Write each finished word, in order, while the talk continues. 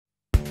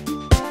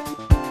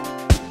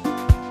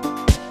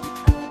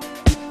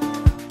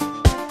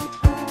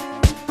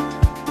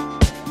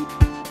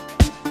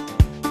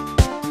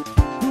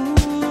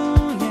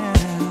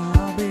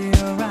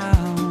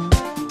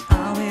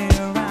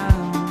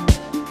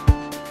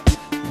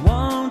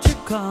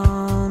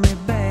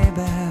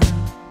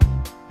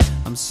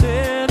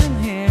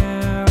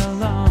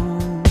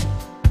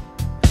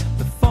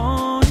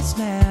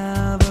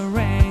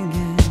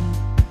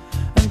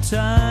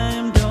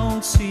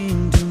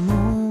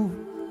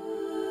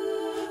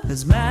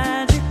There's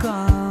magic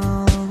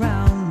all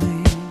around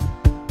me,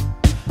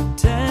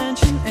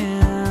 tension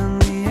in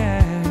the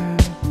air.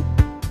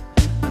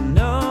 I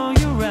know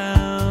you're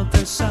out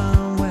there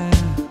somewhere,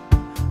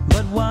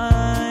 but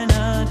why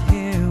not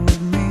here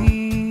with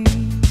me?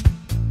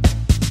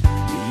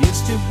 You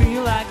used to be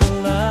like a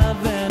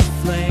love and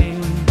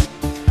flame,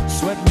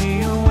 swept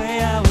me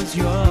away, I was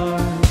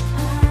yours.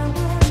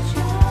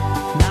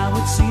 Now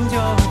it seems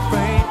you're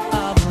afraid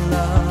of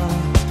love.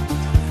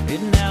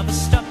 It never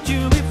stopped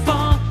you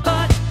before,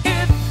 but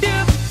if you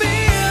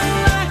feel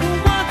like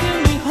walking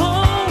me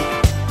home,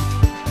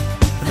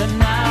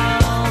 then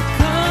I'll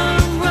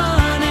come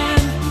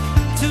running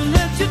to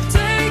let you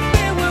take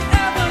me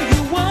wherever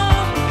you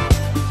want.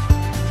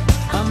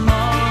 I'm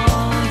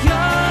all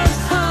yours,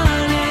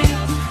 honey,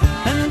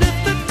 and if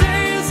the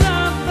days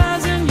are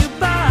passing you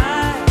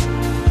by,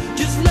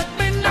 just let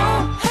me know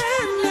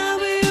and I'll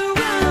be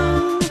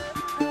around.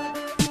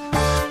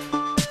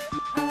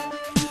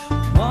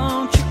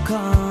 Won't you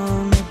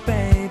call me,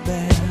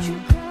 baby?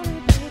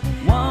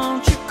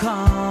 Won't you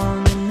call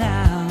me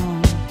now?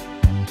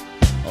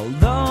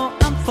 Although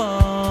I'm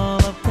full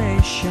of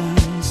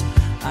patience,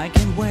 I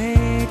can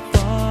wait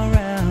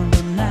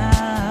forever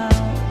now.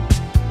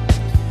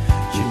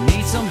 You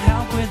need some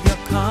help with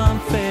your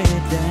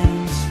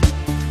confidence.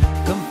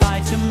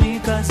 Confide to me,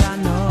 'cause I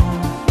know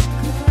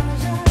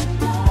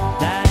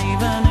that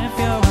even if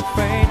you're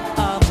afraid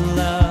of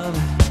love,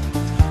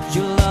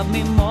 you love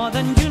me more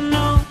than you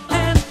know.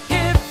 And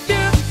if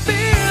you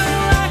feel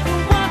like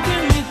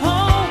walking me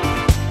home,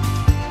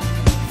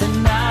 then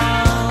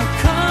I'll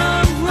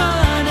come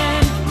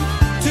running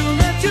to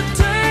let you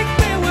take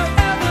me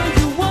wherever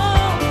you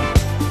want.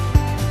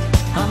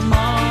 I'm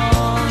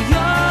all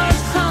yours,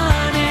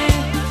 honey,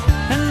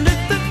 and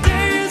if the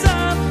days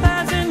are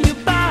passing you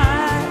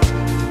by,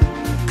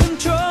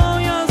 control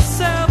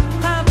yourself,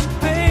 have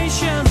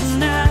patience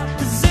now.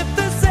 'Cause if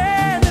there's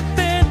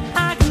anything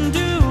I can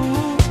do,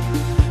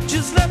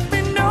 just let me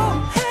know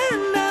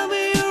and I'll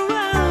be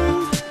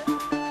around.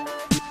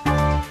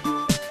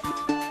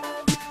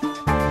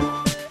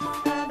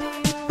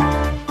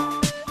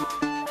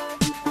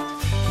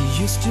 You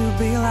used to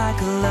be like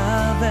a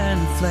love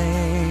and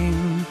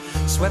flame,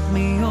 swept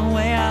me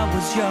away, I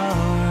was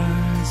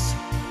yours.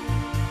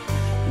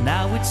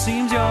 Now it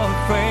seems you're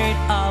afraid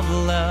of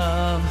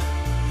love.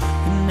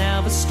 It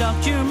never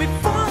stopped you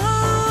before.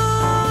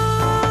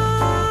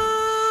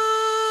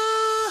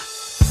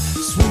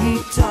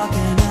 Sweet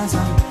talking as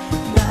I'm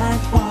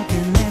night walking.